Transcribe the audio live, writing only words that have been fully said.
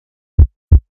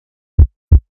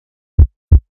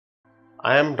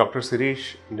I am Dr.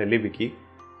 Sirish Nelivigi.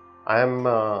 I am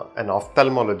an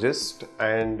ophthalmologist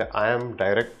and I am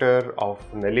director of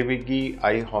Nelivigi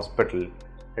Eye Hospital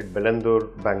at Bellandur,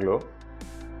 Bangalore.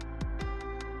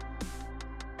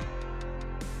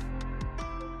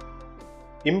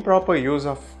 Improper use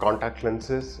of contact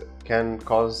lenses can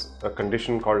cause a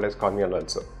condition called as corneal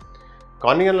ulcer.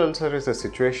 Corneal ulcer is a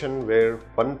situation where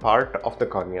one part of the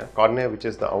cornea which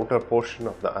is the outer portion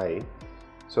of the eye,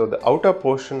 so the outer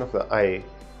portion of the eye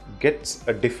gets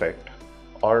a defect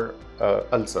or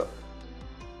ulcer.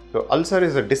 So ulcer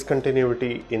is a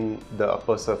discontinuity in the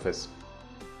upper surface.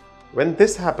 When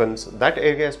this happens, that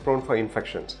area is prone for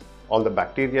infections. All the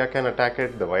bacteria can attack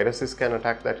it, the viruses can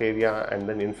attack that area and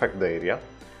then infect the area.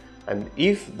 And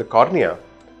if the cornea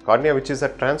which is a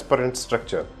transparent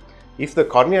structure, if the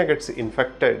cornea gets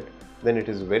infected, then it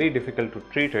is very difficult to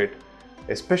treat it,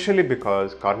 especially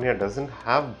because cornea doesn't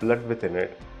have blood within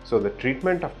it. So the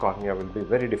treatment of cornea will be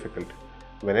very difficult.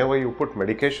 Whenever you put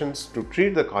medications to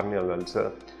treat the corneal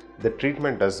ulcer, the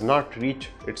treatment does not reach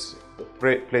its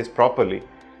place properly,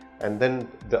 and then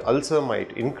the ulcer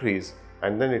might increase,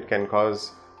 and then it can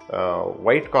cause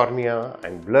white cornea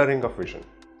and blurring of vision.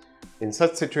 In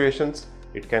such situations,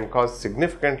 it can cause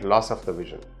significant loss of the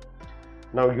vision.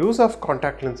 Now, use of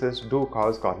contact lenses do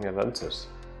cause corneal ulcers,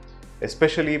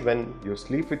 especially when you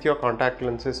sleep with your contact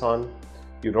lenses on,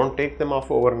 you don't take them off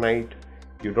overnight,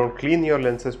 you don't clean your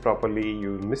lenses properly,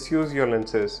 you misuse your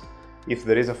lenses. If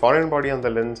there is a foreign body on the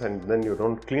lens and then you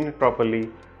don't clean it properly,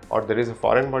 or there is a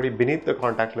foreign body beneath the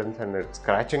contact lens and it's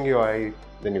scratching your eye,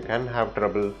 then you can have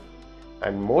trouble.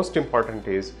 And most important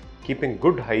is keeping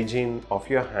good hygiene of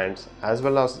your hands as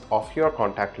well as of your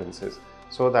contact lenses,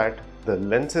 so that the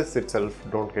lenses itself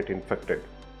don't get infected.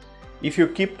 If you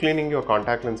keep cleaning your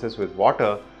contact lenses with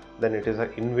water, then it is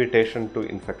an invitation to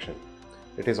infection.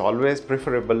 It is always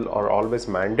preferable or always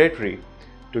mandatory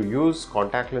to use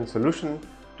contact lens solution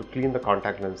to clean the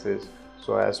contact lenses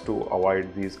so as to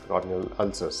avoid these corneal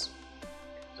ulcers.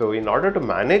 So in order to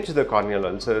manage the corneal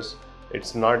ulcers, there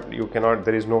is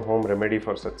no home remedy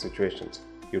for such situations.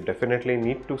 You definitely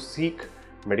need to seek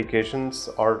medications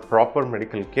or proper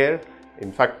medical care,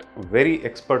 in fact very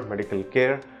expert medical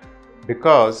care,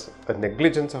 because a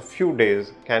negligence of few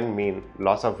days can mean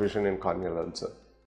loss of vision in corneal ulcer.